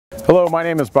Hello, my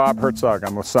name is Bob Herzog.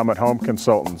 I'm with Summit Home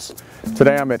Consultants.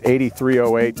 Today I'm at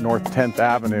 8308 North 10th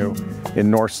Avenue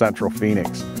in North Central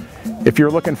Phoenix. If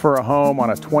you're looking for a home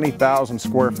on a 20,000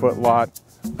 square foot lot,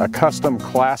 a custom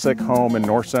classic home in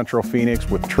North Central Phoenix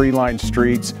with tree-lined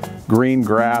streets, green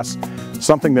grass,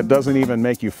 something that doesn't even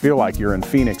make you feel like you're in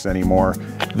Phoenix anymore,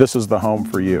 this is the home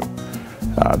for you.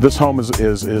 This home is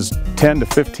 10 to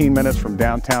 15 minutes from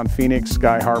downtown Phoenix,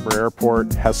 Sky Harbor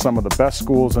Airport, has some of the best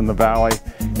schools in the valley,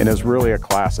 and is really a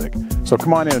classic. So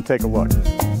come on in and take a look.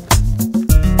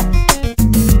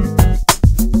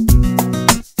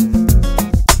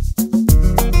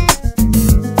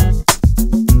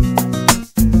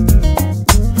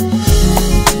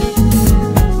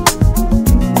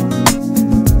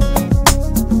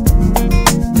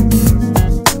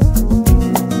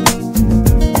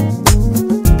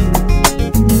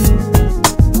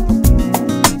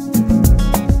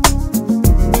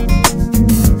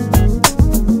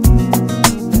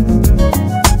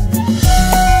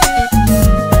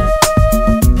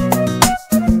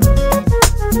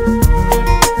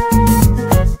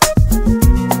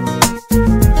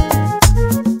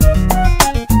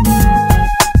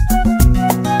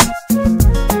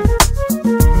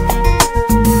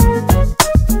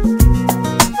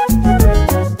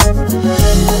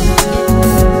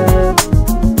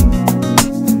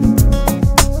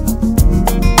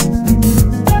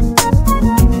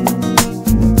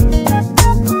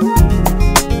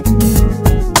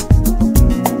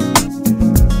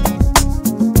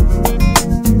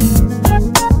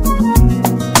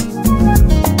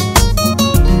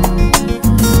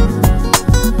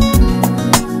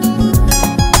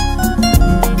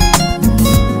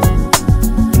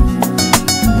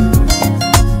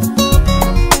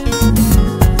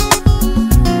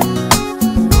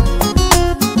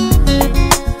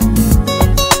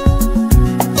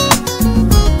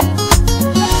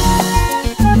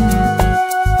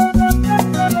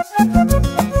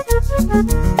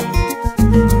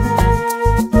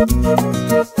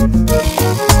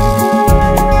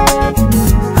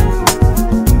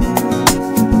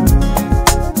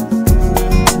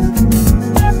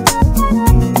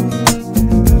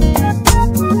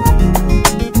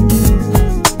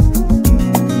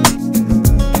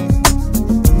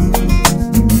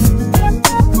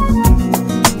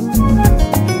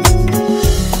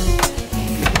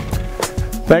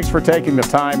 Thanks for taking the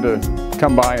time to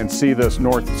come by and see this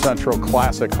North Central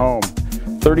classic home.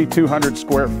 3,200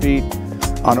 square feet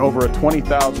on over a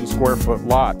 20,000 square foot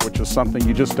lot, which is something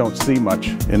you just don't see much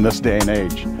in this day and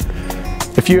age.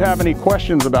 If you have any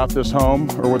questions about this home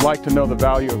or would like to know the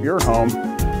value of your home,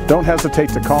 don't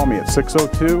hesitate to call me at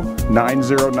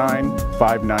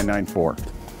 602-909-5994.